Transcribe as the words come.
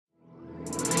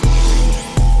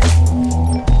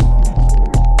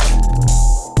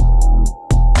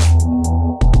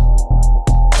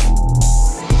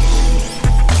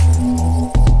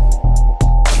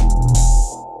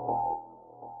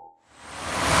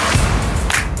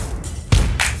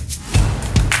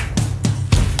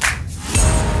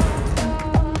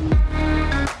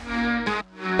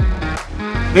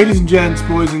Ladies and gents,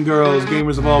 boys and girls,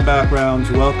 gamers of all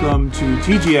backgrounds, welcome to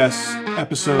TGS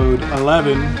episode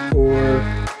 11 for,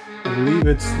 I believe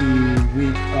it's the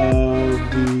week of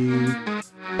the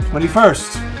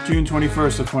 21st, June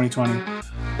 21st of 2020.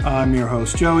 I'm your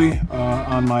host, Joey.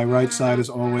 On my right side, as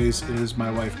always, is my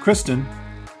wife, Kristen.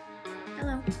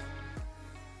 Hello.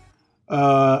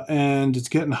 And it's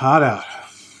getting hot out.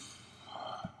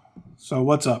 So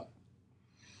what's up?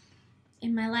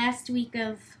 In my last week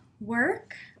of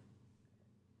work,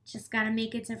 just gotta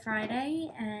make it to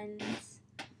Friday, and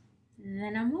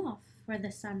then I'm off for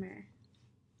the summer.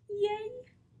 Yay!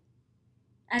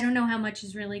 I don't know how much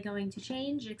is really going to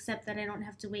change, except that I don't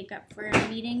have to wake up for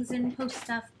meetings and post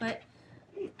stuff, but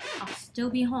I'll still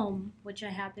be home, which I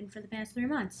have been for the past 3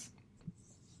 months.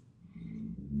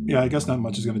 Yeah, I guess not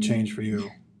much is going to change for you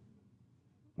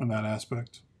in that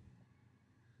aspect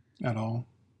at all.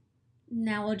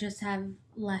 Now we'll just have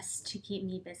less to keep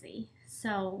me busy.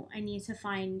 So I need to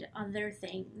find other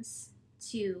things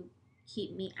to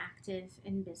keep me active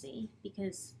and busy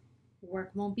because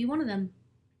work won't be one of them.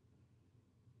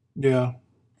 Yeah.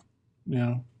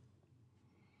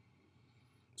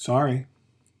 Sorry.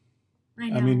 I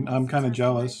know. I mean, I'm kind of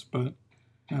jealous, but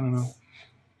I don't know.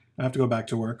 I have to go back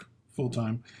to work full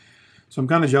time. So I'm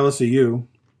kind of jealous of you.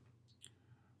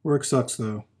 Work sucks,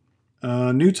 though.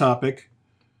 New topic.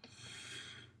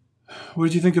 What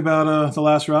did you think about the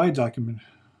Last Ride document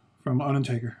from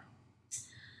Undertaker?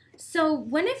 So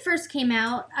when it first came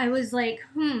out, I was like,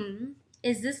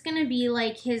 is this going to be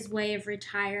like his way of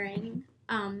retiring?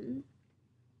 And,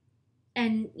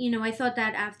 you know, I thought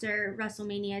that after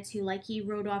WrestleMania 2, like he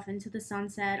rode off into the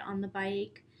sunset on the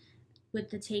bike with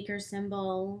the Taker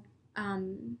symbol.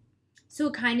 So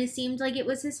it kind of seemed like it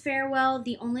was his farewell.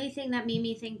 The only thing that made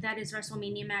me think that his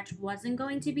WrestleMania match wasn't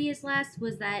going to be his last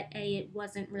was that A, it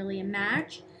wasn't really a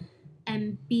match,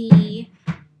 and B,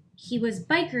 he was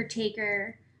Biker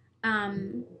Taker,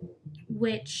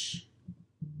 which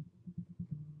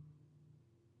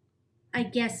I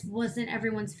guess wasn't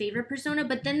everyone's favorite persona,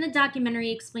 but then the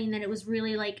documentary explained that it was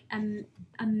really like a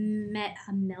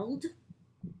meld.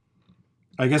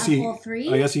 I guess all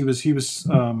three. I guess he was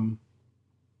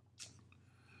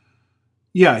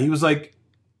yeah, he was like,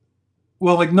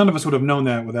 well, like none of us would have known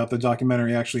that without the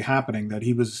documentary actually happening, that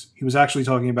he was actually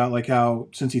talking about like how,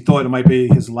 since he thought it might be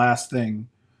his last thing,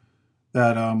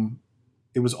 that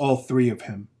it was all three of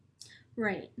him.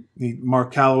 Right.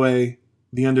 Mark Calloway,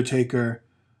 The Undertaker,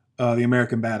 the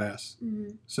American Badass.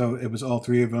 Mm-hmm. So it was all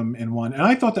three of them in one. And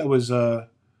I thought that was, I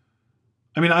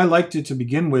mean, I liked it to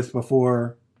begin with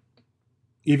before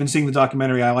even seeing the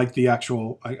documentary. I liked the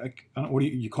actual, I don't know, what do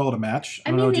you call it, a match?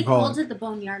 I mean, they called it the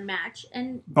Boneyard match.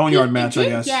 And Boneyard match, I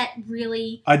guess.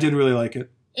 I did really like it.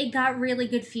 It got really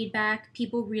good feedback.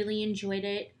 People really enjoyed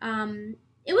it.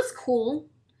 It was cool,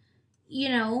 you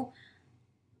know,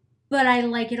 but I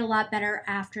like it a lot better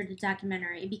after the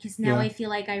documentary because now I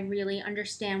feel like I really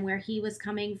understand where he was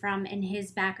coming from and his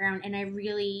background. And I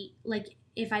really, like,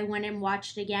 if I went and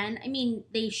watched again, I mean,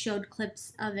 they showed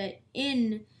clips of it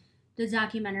in the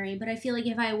documentary, but I feel like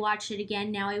if I watched it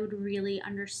again now, I would really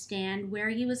understand where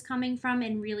he was coming from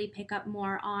and really pick up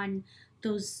more on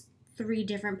those three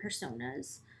different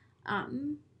personas. I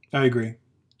agree.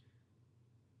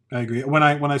 When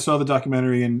I saw the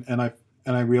documentary and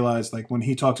I realized, like, when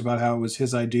he talked about how it was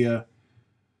his idea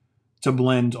to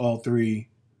blend all three.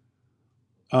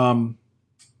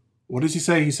 What does he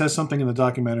say? He says something in the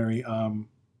documentary.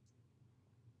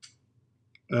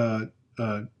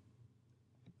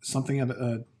 Something at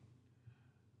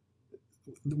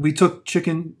we took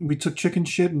chicken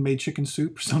shit and made chicken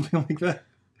soup or something like that.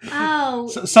 Oh,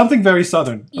 something very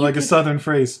southern, like a southern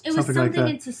phrase. It was something like that.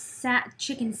 Into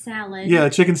chicken salad. Yeah,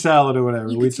 chicken salad or whatever.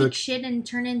 We took shit and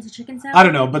turn it into chicken salad. I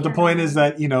don't know, but the point is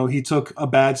that, you know, he took a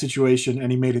bad situation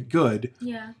and he made it good.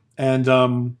 Yeah.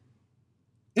 And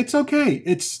it's okay.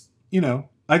 It's, you know,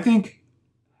 I think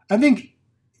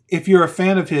if you're a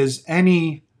fan of his,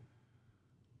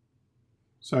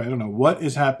 Sorry, I don't know. What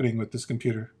is happening with this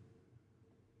computer?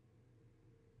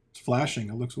 It's flashing.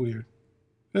 It looks weird.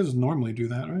 It doesn't normally do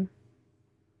that, right?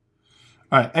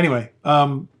 All right. Anyway,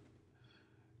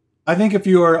 I think if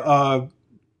you're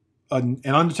an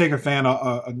Undertaker fan,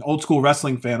 an old school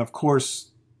wrestling fan, of course,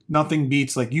 nothing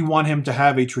beats, like, you want him to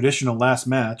have a traditional last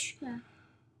match. Yeah.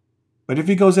 But if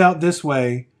he goes out this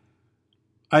way,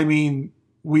 I mean,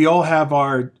 we all have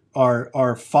our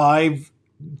 5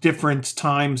 different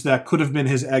times that could have been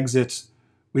his exits.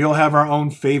 We all have our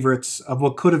own favorites of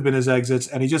what could have been his exits,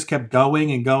 and he just kept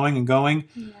going and going and going.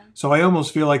 Yeah. So I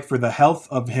almost feel like for the health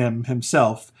of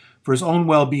himself, for his own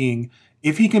well-being,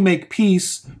 if he can make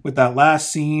peace with that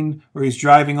last scene where he's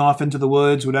driving off into the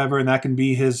woods, whatever, and that can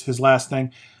be his last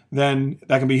thing, then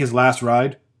that can be his last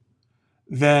ride,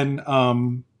 then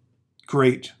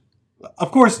great.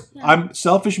 Of course, Yeah. I'm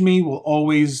selfish. Me will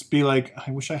always be like, I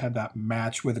wish I had that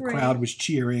match where the Right. crowd was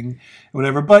cheering,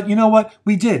 whatever. But you know what?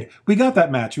 We did. We got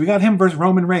that match. We got him versus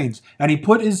Roman Reigns, and he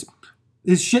put his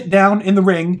shit down in the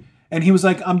ring, and he was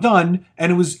like, I'm done.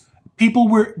 And it was, people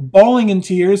were bawling in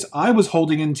tears. I was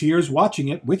holding in tears watching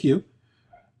it with you.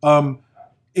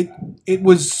 It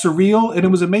was surreal and it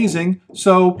was amazing.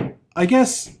 So I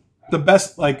guess the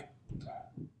best, like,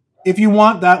 if you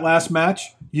want that last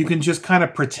match, you can just kind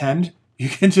of pretend. You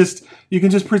can just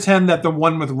pretend that the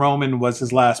one with Roman was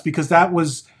his last, because that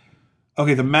was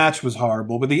okay. The match was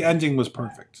horrible, but the ending was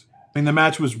perfect. I mean, the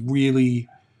match was really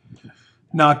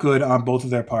not good on both of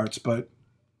their parts, but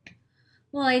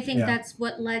well, I think yeah. that's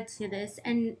what led to this,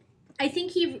 and I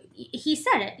think he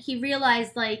said it. He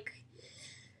realized, like,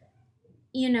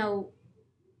 you know,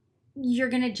 you're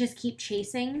gonna just keep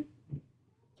chasing,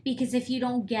 because if you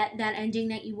don't get that ending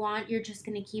that you want, you're just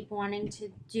gonna keep wanting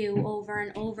to do over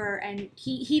and over. And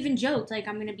he even joked, like,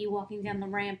 I'm gonna be walking down the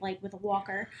ramp like with a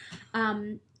walker.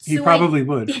 He probably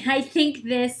would. I think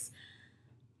this,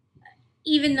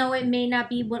 even though it may not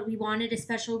be what we wanted, a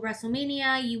special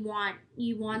WrestleMania, you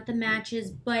want the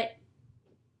matches, but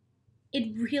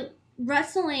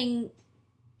wrestling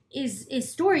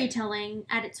is storytelling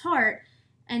at its heart,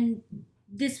 and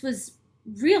this was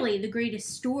really the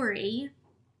greatest story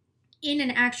in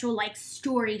an actual, like,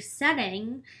 story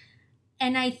setting.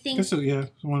 And I think,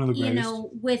 one of the greatest. You know,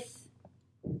 with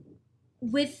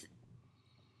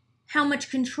how much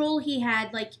control he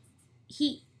had, like,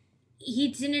 he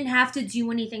didn't have to do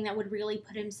anything that would really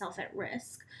put himself at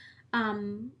risk,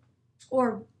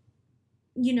 or,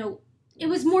 you know, it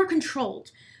was more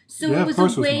controlled. So it was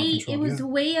a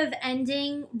way of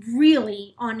ending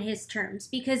really on his terms,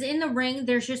 because in the ring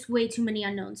there's just way too many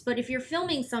unknowns. But if you're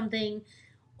filming something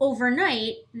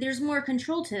overnight, there's more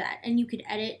control to that, and you could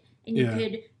edit, and you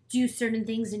could do certain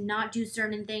things and not do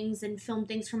certain things, and film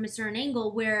things from a certain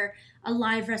angle, where a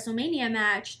live WrestleMania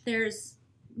match, there's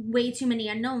way too many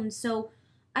unknowns. So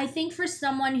I think for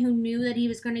someone who knew that he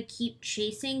was going to keep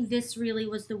chasing, this really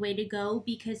was the way to go,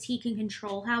 because he can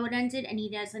control how it ended, and he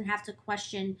doesn't have to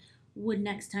question, would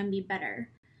next time be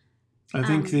better? I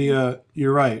think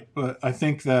you're right, but I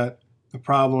think that the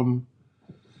problem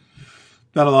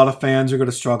that a lot of fans are going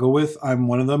to struggle with, I'm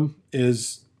one of them,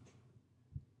 is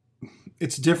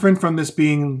it's different from this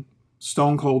being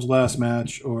Stone Cold's last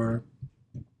match, or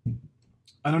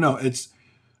I don't know. It's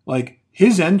like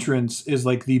his entrance is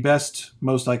like the best,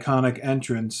 most iconic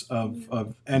entrance of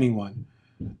anyone.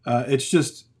 It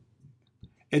just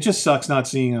sucks not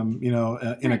seeing him,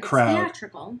 in a crowd.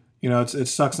 Theatrical. It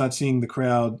sucks not seeing the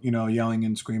crowd, yelling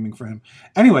and screaming for him.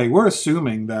 Anyway, we're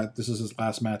assuming that this is his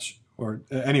last match. Or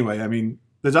anyway, I mean,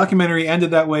 the documentary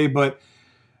ended that way, but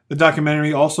the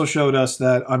documentary also showed us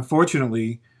that,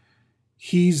 unfortunately,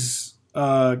 he's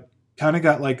kind of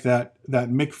got like that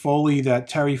Mick Foley, that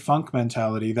Terry Funk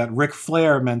mentality, that Ric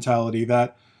Flair mentality,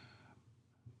 that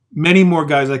many more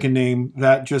guys I can name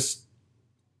that just,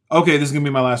 okay, this is going to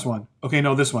be my last one. Okay,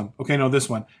 no, this one. Okay, no, this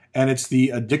one. And it's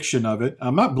the addiction of it.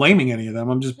 I'm not blaming any of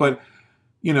them. But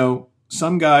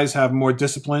some guys have more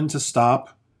discipline to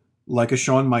stop, like a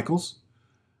Shawn Michaels.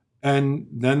 And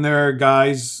then there are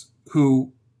guys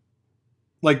who,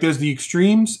 like, there's the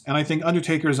extremes, and I think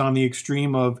Undertaker is on the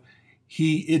extreme of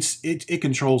it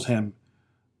controls him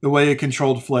the way it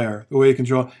controlled Flair,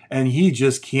 and he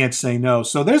just can't say no.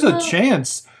 So there's a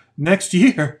chance next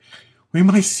year we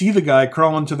might see the guy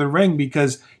crawl into the ring,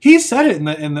 because he said it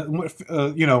in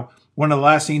the one of the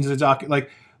last scenes of the doc, like,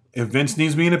 if Vince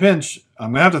needs me in a pinch,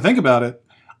 I'm gonna have to think about it.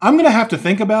 I'm gonna have to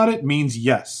think about it means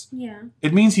yes. Yeah.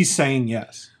 It means he's saying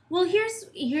yes. Well,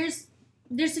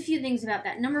 there's a few things about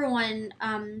that. Number one,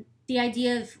 the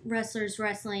idea of wrestlers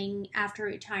wrestling after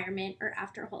retirement or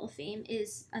after Hall of Fame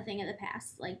is a thing of the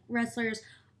past. Like, wrestlers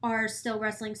are still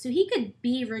wrestling, so he could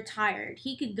be retired.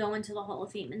 He could go into the Hall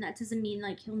of Fame, and that doesn't mean,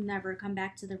 like, he'll never come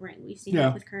back to the ring. We've seen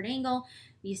that with Kurt Angle.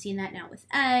 We've seen that now with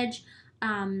Edge,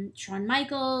 Shawn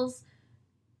Michaels.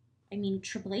 I mean,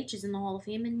 Triple H is in the Hall of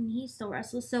Fame, and he still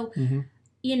wrestles. So,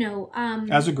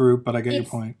 as a group, but I get your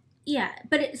point. Yeah,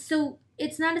 but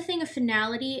it's not a thing of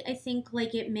finality, I think,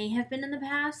 like it may have been in the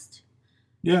past.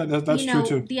 Yeah, that's true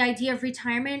too. The idea of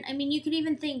retirement, I mean, you could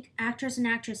even think actors and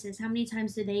actresses, how many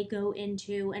times do they go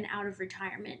into and out of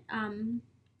retirement?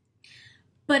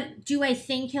 But do I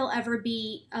think he'll ever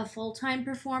be a full-time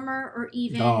performer, or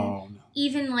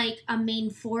even like a main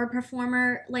floor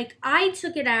performer? Like, I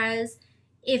took it as,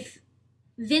 if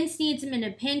Vince needs him in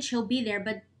a pinch, he'll be there.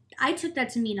 But I took that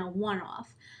to mean a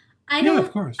one-off. I Yeah, don't.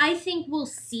 of course. I think we'll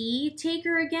see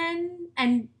Taker again,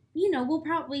 and we'll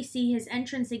probably see his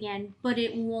entrance again, but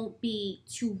it won't be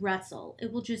to wrestle.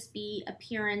 It will just be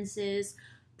appearances,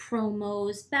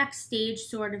 promos, backstage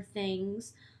sort of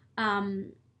things,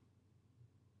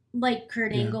 like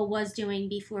Kurt Yeah. Angle was doing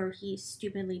before he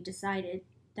stupidly decided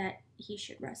that he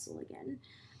should wrestle again.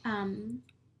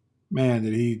 Man,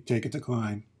 did he take a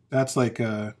decline? That's like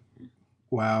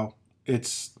wow.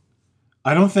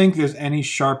 I don't think there's any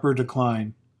sharper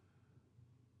decline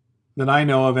that I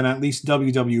know of in at least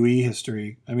WWE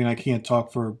history. I mean, I can't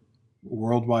talk for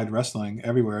worldwide wrestling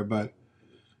everywhere, but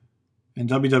in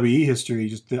WWE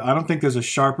history, I don't think there's a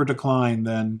sharper decline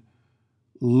than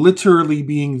literally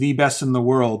being the best in the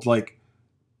world. Like,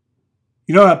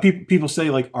 how people say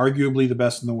like arguably the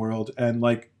best in the world, and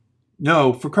like,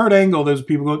 no, for Kurt Angle, there's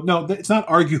people go, no, it's not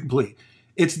arguably.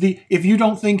 If you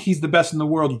don't think he's the best in the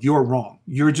world, you're wrong.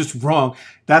 You're just wrong.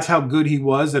 That's how good he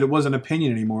was, that it wasn't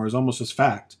opinion anymore. It was almost just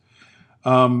fact.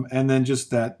 And then just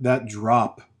that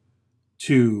drop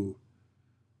to,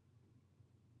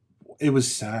 it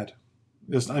was sad.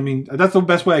 That's the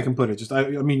best way I can put it.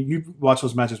 You've watched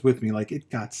those matches with me. Like, it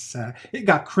got sad. It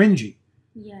got cringy.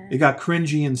 Yeah. It got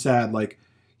cringy and sad. Like,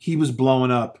 he was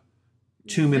blowing up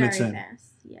 2 minutes in. Fast.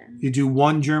 Yeah. You do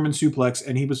one German suplex,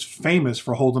 and he was famous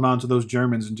for holding on to those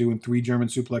Germans and doing 3 German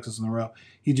suplexes in a row.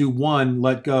 You do one,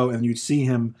 let go, and you'd see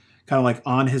him kind of like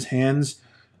on his hands,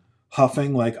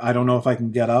 huffing, like, I don't know if I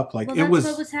can get up. Like, that's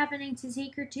what was happening to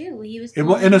Taker too. He was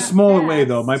in a smaller way,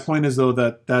 though. My point is, though,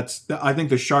 that's I think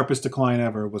the sharpest decline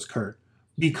ever was Kurt,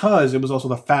 because it was also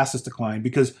the fastest decline.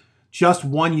 Because just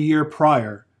 1 year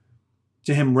prior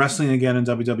to him wrestling again in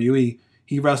WWE,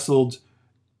 he wrestled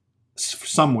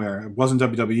somewhere. It wasn't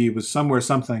WWE. It was somewhere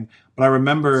something. But I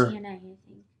remember TNA, I think.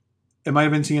 It might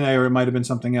have been TNA or it might have been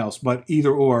something else. But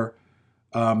either or,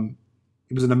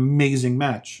 it was an amazing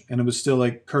match, and it was still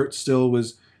like Kurt still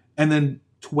was. And then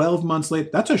 12 months later,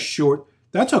 that's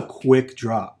a quick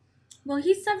drop. Well,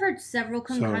 he suffered several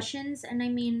concussions, and I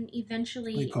mean,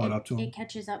 eventually it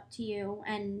catches up to you,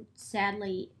 and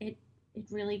sadly, it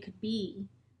really could be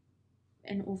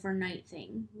an overnight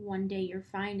thing. One day you're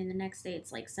fine, and the next day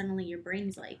it's like suddenly your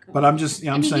brain's like. Oh. But I'm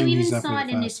saying you he's even saw it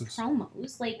in fastest. his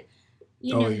promos, like.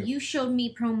 Yeah. You showed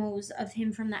me promos of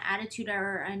him from the Attitude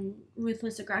Era and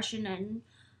Ruthless Aggression, and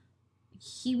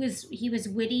he was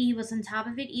witty. He was on top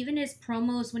of it. Even his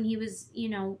promos when he was,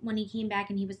 when he came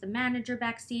back and he was the manager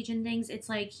backstage and things. It's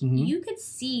like you could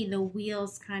see the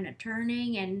wheels kind of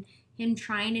turning and him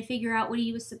trying to figure out what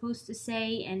he was supposed to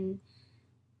say, and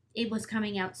it was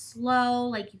coming out slow.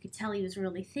 Like, you could tell he was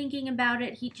really thinking about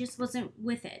it. He just wasn't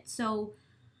with it. So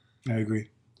I agree.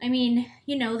 I mean,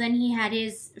 then he had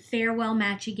his farewell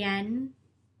match again.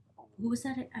 Who was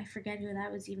that? I forget who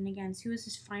that was even against. Who was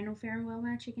his final farewell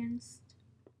match against?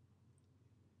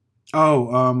 Oh,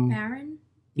 Baron?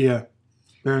 Yeah.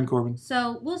 Baron Corbin.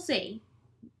 So, we'll see.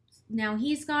 Now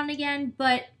he's gone again,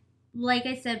 but like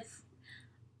I said,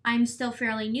 I'm still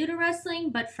fairly new to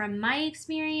wrestling, but from my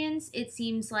experience, it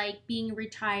seems like being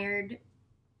retired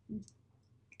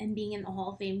and being in the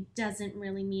Hall of Fame doesn't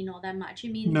really mean all that much.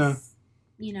 It means... No.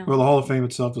 Well, the Hall of Fame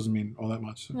itself doesn't mean all that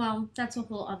much. So. Well, that's a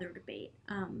whole other debate.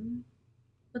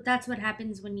 But that's what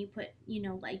happens when you put,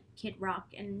 like Kid Rock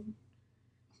and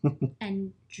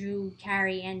and Drew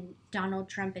Carey and Donald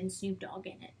Trump and Snoop Dogg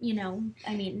in it.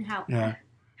 I mean,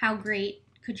 how great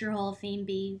could your Hall of Fame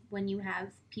be when you have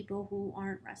people who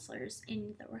aren't wrestlers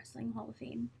in the Wrestling Hall of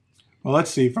Fame? Well,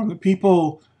 let's see. From the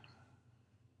people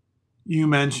you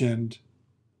mentioned,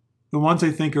 the ones I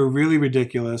think are really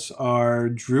ridiculous are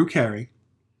Drew Carey,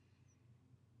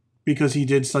 because he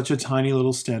did such a tiny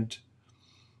little stint.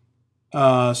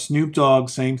 Snoop Dogg,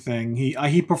 same thing.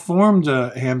 He performed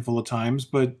a handful of times,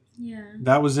 but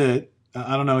that was it.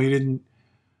 I don't know. He didn't.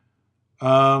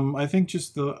 I think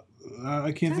just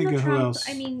I can't think of who else.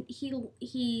 I mean,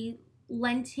 he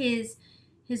lent his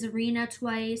arena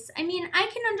twice. I mean, I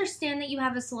can understand that you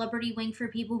have a celebrity wing for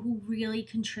people who really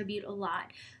contribute a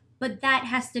lot. But that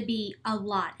has to be a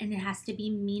lot, and it has to be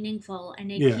meaningful,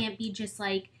 and it can't be just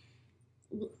like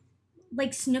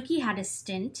Snooki had a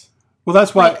stint. Well,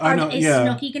 that's why I know. Is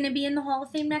Snooki going to be in the Hall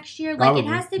of Fame next year? Like, it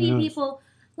has to be people.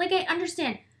 Like, I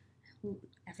understand.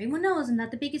 Everyone knows I'm not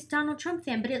the biggest Donald Trump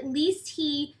fan, but at least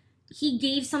he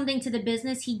gave something to the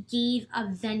business. He gave a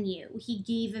venue. He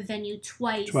gave a venue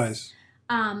twice.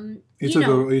 He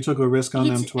took a risk on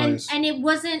them twice. And it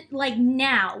wasn't like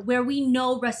now, where we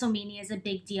know WrestleMania is a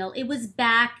big deal. It was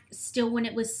back still when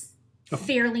it was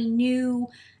fairly new.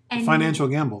 And financial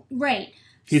gamble. Right.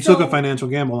 He took a financial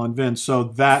gamble on Vince, so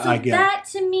that I get. That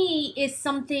to me is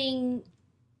something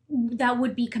that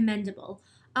would be commendable.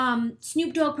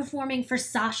 Snoop Dogg performing for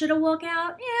Sasha to walk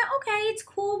out, yeah, okay, it's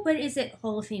cool, but is it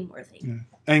Hall of Fame worthy? Yeah.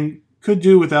 And could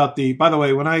do without the. By the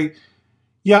way,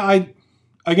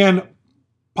 again,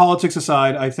 politics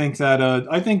aside, I think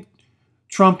that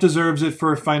Trump deserves it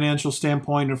for a financial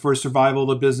standpoint and for a survival,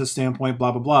 the business standpoint,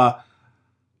 blah blah blah.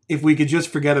 If we could just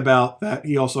forget about that,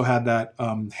 he also had that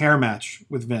hair match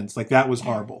with Vince. Like, that was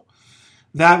horrible.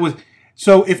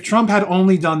 So if Trump had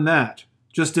only done that,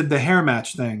 just did the hair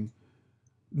match thing,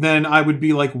 then I would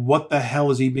be like, what the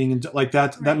hell is he being like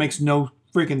that? Right. That makes no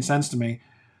freaking sense to me.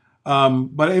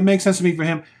 But it makes sense to me for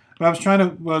him. But what I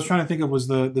was trying to think of was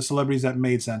the celebrities that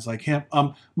made sense, like him.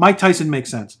 Mike Tyson makes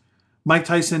sense. Mike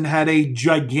Tyson had a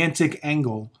gigantic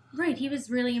angle. Right, he was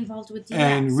really involved with DX.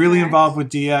 And really involved with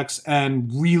DX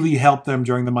and really helped them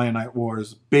during the Monday Night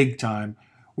Wars, big time,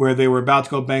 where they were about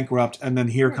to go bankrupt, and then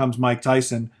here comes Mike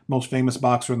Tyson, most famous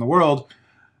boxer in the world.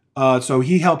 So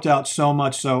he helped out so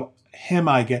much, so him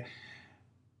I get.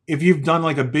 If you've done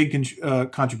like a big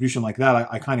contribution like that,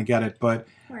 I kind of get it, but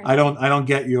right. I don't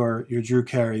get your Drew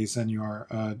Carey's and your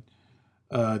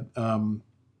I'm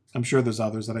sure there's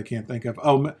others that I can't think of.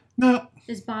 Oh, no.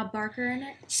 Is Bob Barker in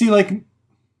it? See, like,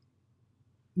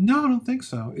 no, I don't think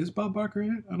so. Is Bob Barker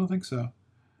in it? I don't think so.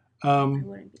 I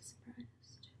wouldn't be surprised.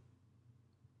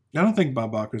 I don't think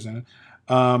Bob Barker's in it.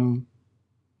 Now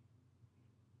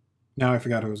I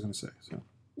forgot who I was going to say. So,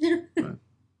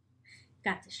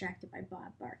 got distracted by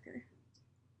Bob Barker.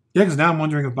 Yeah, because now I'm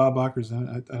wondering if Bob Barker's in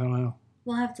it. I don't know.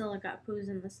 We'll have to look up who's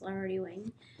in the celebrity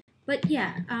wing. But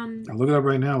yeah, I'll look it up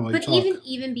right now while you talk. But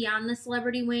even beyond the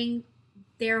celebrity wing,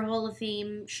 their Hall of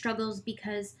Fame struggles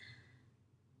because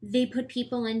they put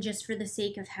people in just for the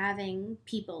sake of having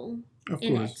people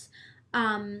in it.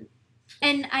 And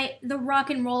the Rock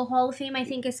and Roll Hall of Fame, I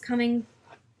think, is coming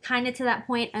kind of to that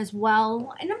point as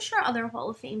well. And I'm sure other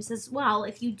Hall of Fames as well.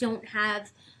 If you don't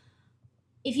have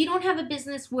a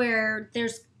business where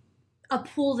there's a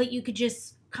pool that you could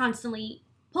just constantly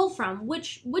pull from,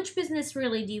 which business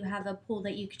really do you have a pool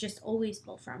that you could just always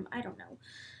pull from? I don't know.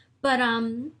 But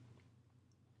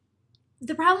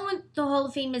the problem with the Hall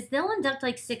of Fame is they'll induct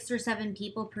like 6 or 7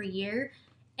 people per year.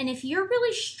 And if you're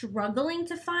really struggling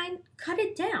to cut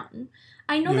it down.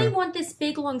 I know they want this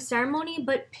big, long ceremony,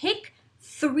 but pick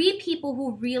 3 people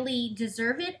who really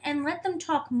deserve it and let them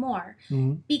talk more.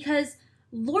 Mm-hmm. Because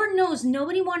Lord knows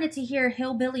nobody wanted to hear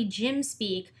Hillbilly Jim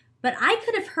speak, but I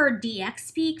could have heard DX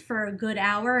speak for a good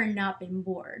hour and not been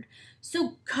bored.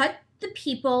 So cut the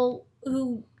people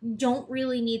who don't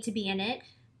really need to be in it.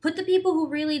 Put the people who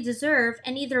really deserve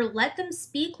and either let them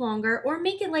speak longer or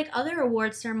make it like other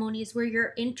award ceremonies where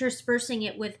you're interspersing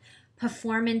it with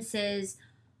performances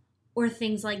or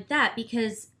things like that.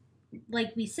 Because,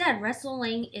 like we said,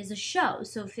 wrestling is a show.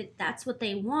 So if that's what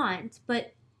they want,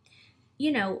 but,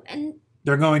 and...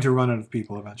 They're going to run out of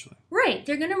people eventually. Right.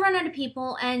 They're going to run out of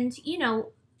people and, And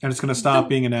it's going to stop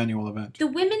being an annual event. The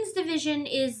women's division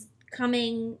is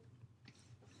coming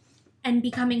and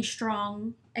becoming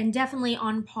strong and definitely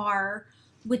on par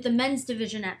with the men's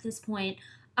division at this point.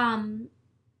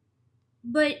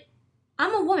 But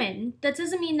I'm a woman. That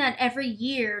doesn't mean that every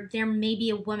year there may be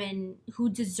a woman who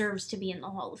deserves to be in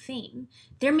the Hall of Fame.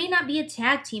 There may not be a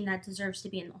tag team that deserves to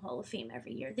be in the Hall of Fame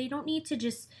every year. They don't need to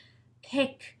just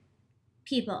pick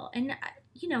people. And,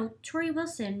 Tori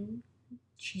Wilson,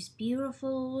 she's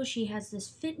beautiful. She has this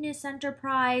fitness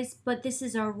enterprise, but this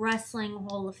is a wrestling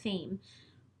Hall of Fame.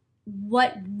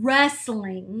 What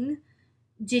wrestling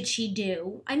did she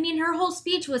do? I mean, her whole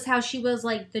speech was how she was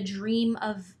like the dream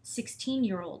of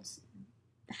 16-year-olds.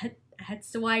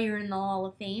 That's why you're in the Hall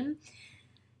of Fame.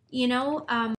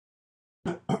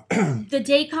 The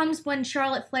day comes when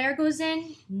Charlotte Flair goes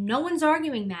in, no one's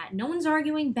arguing that. No one's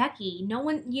arguing Becky. No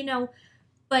one,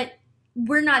 but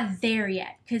we're not there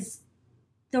yet because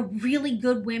the really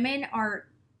good women are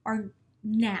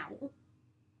now.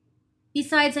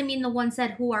 Besides, the ones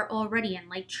who are already in,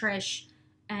 like Trish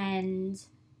and,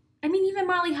 even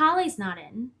Molly Holly's not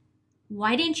in.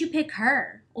 Why didn't you pick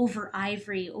her over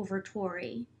Ivory, over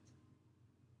Tori?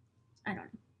 I don't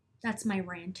know. That's my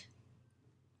rant.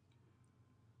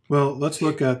 Well, let's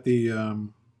look at the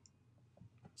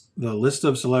list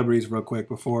of celebrities real quick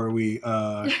before we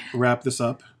wrap this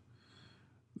up.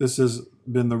 This has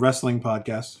been the Wrestling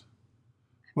Podcast.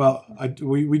 Well,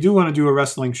 we do want to do a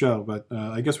wrestling show, but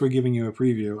I guess we're giving you a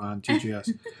preview on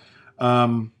TGS.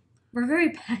 We're very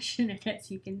passionate,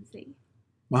 as you can see.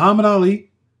 Muhammad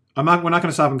Ali. We're not going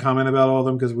to stop and comment about all of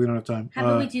them because we don't have time. How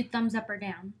about we do thumbs up or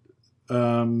down?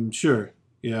 Sure.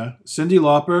 Yeah. Cyndi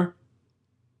Lauper.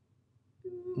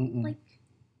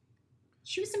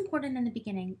 She was important in the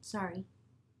beginning. Sorry.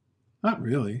 Not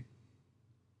really.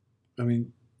 I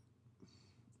mean,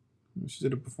 she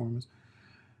did a performance.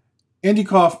 Andy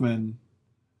Kaufman.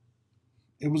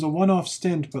 It was a one-off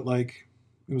stint, but like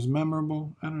it was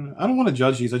memorable. I don't know. I don't want to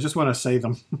judge these. I just want to say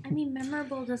them. I mean,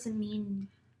 memorable doesn't mean.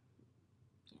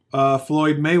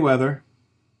 Floyd Mayweather.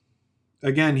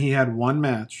 Again, he had one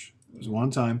match. It was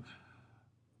one time.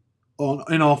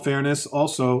 In all fairness,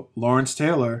 also Lawrence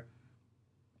Taylor,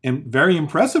 and very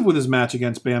impressive with his match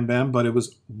against Bam Bam, but it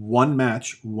was one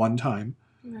match, one time.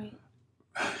 Right.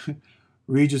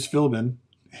 Regis Philbin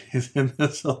is in the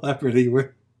Celebrity.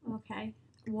 Okay.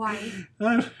 Why?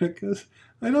 I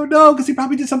don't know, because he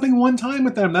probably did something one time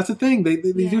with them. That's the thing. They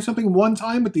do something one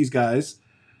time with these guys,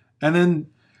 and then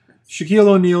Shaquille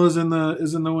O'Neal is in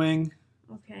the wing.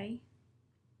 Okay.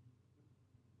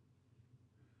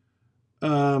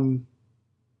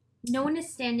 No one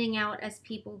is standing out as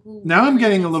people who. Now I'm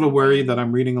getting a little worried that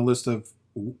I'm reading a list of.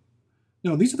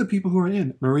 No, these are the people who are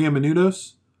in. Maria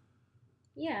Menounos.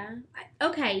 Yeah.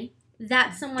 Okay.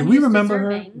 That's someone. Do we remember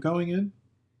her going in?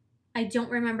 I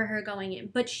don't remember her going in,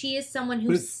 but she is someone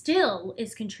who still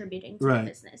is contributing to the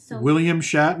business. So William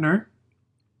Shatner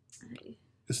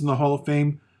is in the Hall of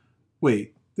Fame.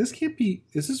 Wait, this can't be.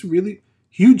 Is this really?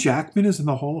 Hugh Jackman is in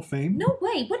the Hall of Fame? No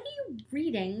way. What are you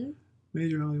reading?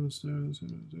 Major Hollywood stars.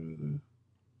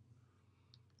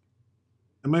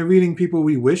 Am I reading people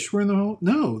we wish were in the Hall?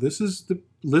 No, this is the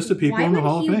list of people in the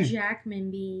Hall of Fame. Why would Hugh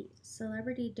Jackman be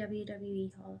Celebrity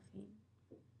WWE Hall of Fame?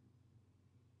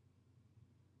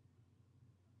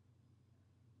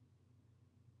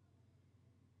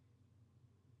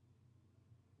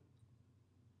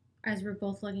 As we're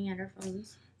both looking at our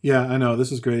phones. Yeah, I know.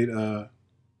 This is great.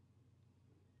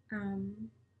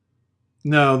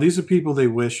 No, these are people they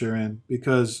wish are in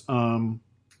because,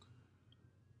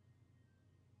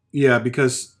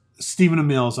 because Stephen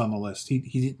Amell's on the list.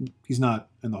 He's not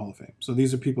in the Hall of Fame. So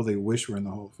these are people they wish were in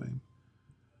the Hall of Fame.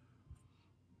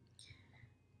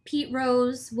 Pete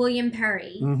Rose, William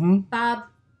Perry, Bob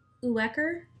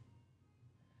Uecker,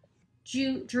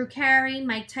 Drew Carey,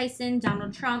 Mike Tyson,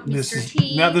 Donald Trump, Mr.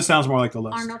 T. Now this sounds more like a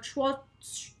list. Arnold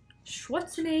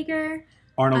Schwarzenegger.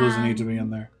 Arnold doesn't need to be in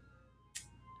there.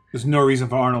 There's no reason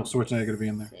for Arnold Schwarzenegger to be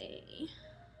in there.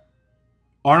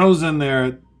 Arnold's in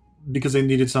there because they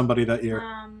needed somebody that year.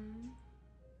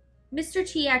 Mr.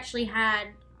 T actually had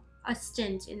a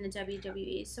stint in the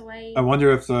WWE, so I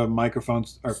wonder if the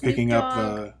microphones are Snoop picking Dogg, up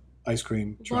the ice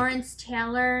cream truck. Lawrence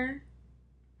Taylor.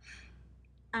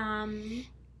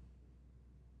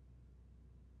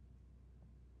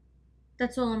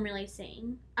 That's all I'm really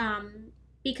saying.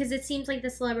 Because it seems like the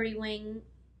Celebrity Wing.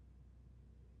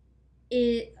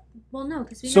 No,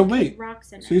 because we know Kid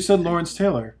Rock's in it. So you said Lawrence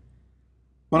Taylor,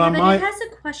 but yeah, on but my it has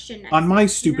a question next on my to it,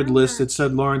 stupid list it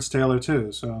said Lawrence Taylor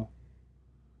too. So.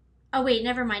 Oh wait,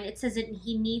 never mind. It says that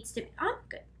he needs to. Oh,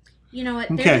 good. You know what?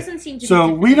 Okay. There doesn't seem to be.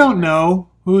 So we don't know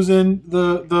who's in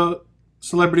the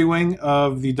Celebrity Wing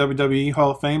of the WWE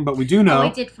Hall of Fame, but we do know. Oh, I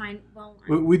did find. Well,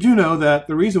 we do know that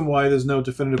the reason why there's no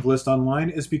definitive list online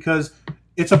is because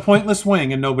it's a pointless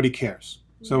wing and nobody cares.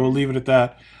 So we'll leave it at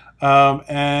that.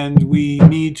 And we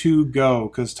need to go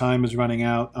because time is running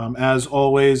out. As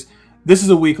always, this is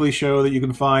a weekly show that you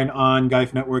can find on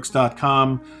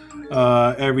GeifNetworks.com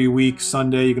every week,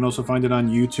 Sunday. You can also find it on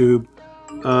YouTube.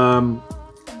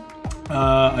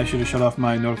 I should have shut off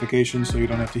my notifications so you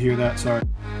don't have to hear that. Sorry.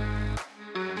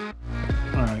 All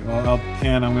right. Well,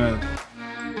 I'm going to...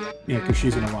 Yeah, because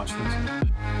she's going to watch this.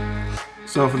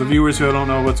 So for the viewers who don't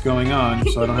know what's going on,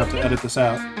 so I don't have to edit this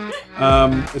out.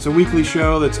 It's a weekly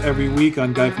show that's every week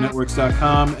on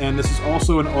GeifNetworks.com, and this is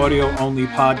also an audio-only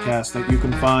podcast that you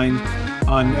can find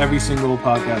on every single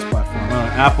podcast platform.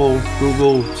 Apple,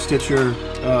 Google, Stitcher,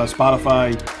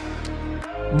 Spotify.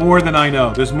 More than I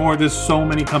know. There's so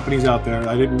many companies out there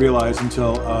I didn't realize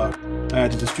until I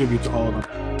had to distribute to all of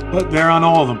them. But they're on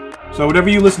all of them. So whatever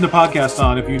you listen to podcasts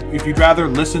on, if you'd rather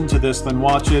listen to this than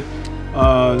watch it,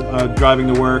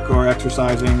 driving to work or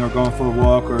exercising or going for a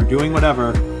walk or doing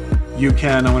whatever, you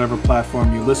can on whatever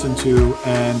platform you listen to.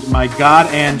 And my God,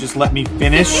 Ann, just let me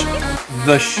finish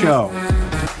the show.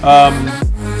 All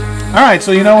right,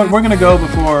 so you know what? We're going to go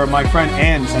before my friend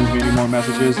Ann sends me any more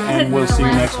messages, and we'll see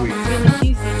you next week.